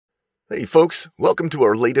Hey folks, welcome to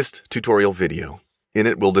our latest tutorial video. In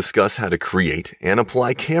it, we'll discuss how to create and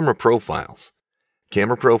apply camera profiles.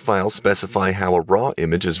 Camera profiles specify how a raw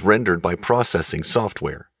image is rendered by processing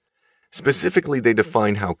software. Specifically, they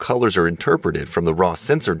define how colors are interpreted from the raw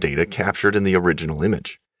sensor data captured in the original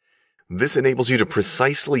image. This enables you to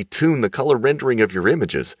precisely tune the color rendering of your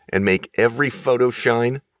images and make every photo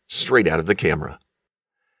shine straight out of the camera.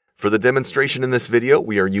 For the demonstration in this video,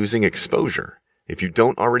 we are using exposure. If you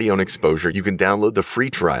don't already own exposure, you can download the free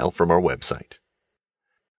trial from our website.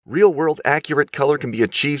 Real-world accurate color can be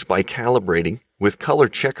achieved by calibrating with color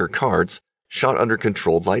checker cards shot under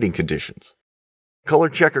controlled lighting conditions. Color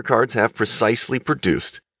checker cards have precisely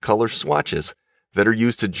produced color swatches that are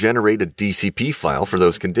used to generate a DCP file for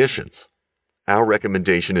those conditions. Our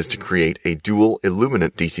recommendation is to create a dual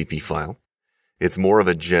illuminant DCP file. It's more of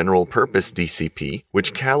a general-purpose DCP,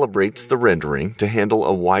 which calibrates the rendering to handle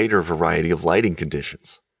a wider variety of lighting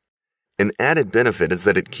conditions. An added benefit is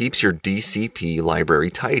that it keeps your DCP library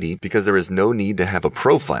tidy because there is no need to have a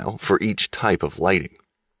profile for each type of lighting.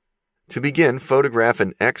 To begin, photograph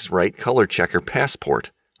an X-Rite color checker passport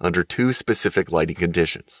under two specific lighting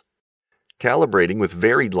conditions. Calibrating with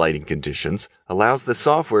varied lighting conditions allows the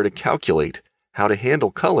software to calculate how to handle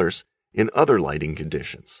colors in other lighting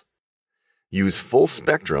conditions. Use full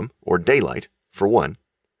spectrum, or daylight, for one,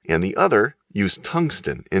 and the other, use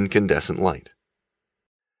tungsten incandescent light.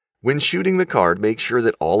 When shooting the card, make sure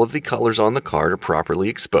that all of the colors on the card are properly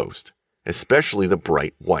exposed, especially the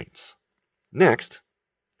bright whites. Next,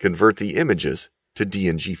 convert the images to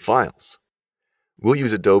DNG files. We'll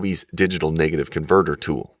use Adobe's Digital Negative Converter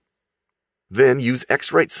tool. Then use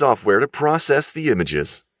X-Rite software to process the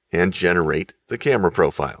images and generate the camera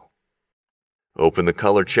profile. Open the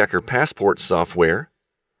Color Checker Passport software,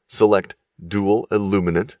 select Dual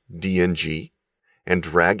Illuminant DNG, and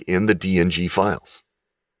drag in the DNG files.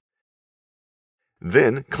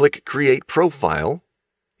 Then click Create Profile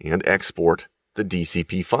and export the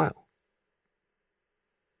DCP file.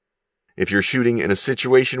 If you're shooting in a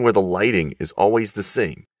situation where the lighting is always the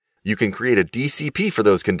same, you can create a DCP for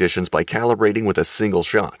those conditions by calibrating with a single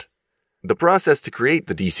shot. The process to create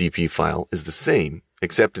the DCP file is the same,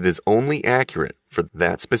 except it is only accurate for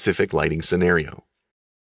that specific lighting scenario.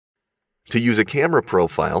 To use a camera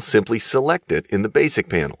profile, simply select it in the Basic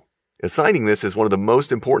panel. Assigning this is one of the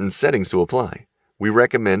most important settings to apply. We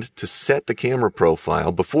recommend to set the camera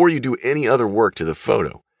profile before you do any other work to the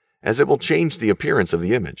photo, as it will change the appearance of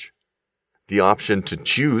the image. The option to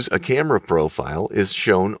choose a camera profile is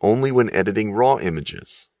shown only when editing raw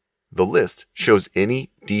images. The list shows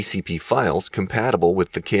any DCP files compatible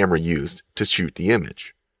with the camera used to shoot the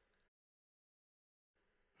image.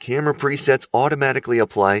 Camera presets automatically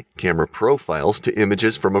apply camera profiles to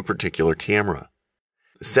images from a particular camera.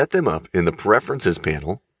 Set them up in the Preferences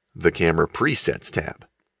panel, the Camera Presets tab.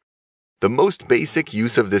 The most basic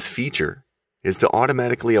use of this feature is to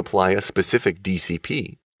automatically apply a specific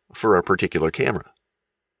DCP for a particular camera.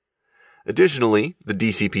 Additionally, the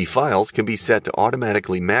DCP files can be set to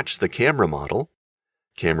automatically match the camera model,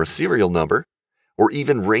 camera serial number, or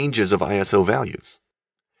even ranges of ISO values.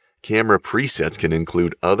 Camera presets can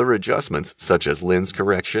include other adjustments such as lens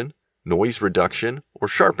correction, noise reduction, or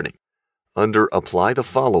sharpening. Under Apply the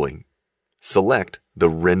Following, select the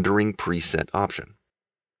Rendering Preset option.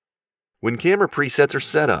 When camera presets are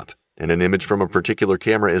set up and an image from a particular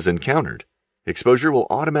camera is encountered, Exposure will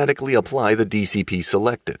automatically apply the DCP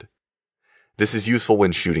selected. This is useful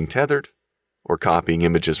when shooting tethered, or copying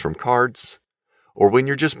images from cards, or when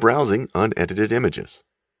you're just browsing unedited images.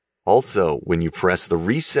 Also, when you press the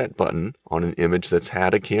Reset button on an image that's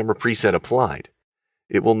had a camera preset applied,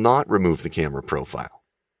 it will not remove the camera profile.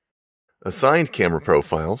 Assigned camera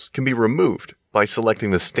profiles can be removed by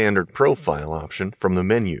selecting the Standard Profile option from the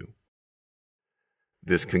menu.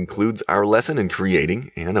 This concludes our lesson in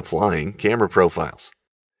creating and applying camera profiles.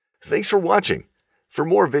 Thanks for watching. For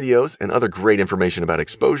more videos and other great information about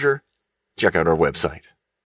exposure, check out our website.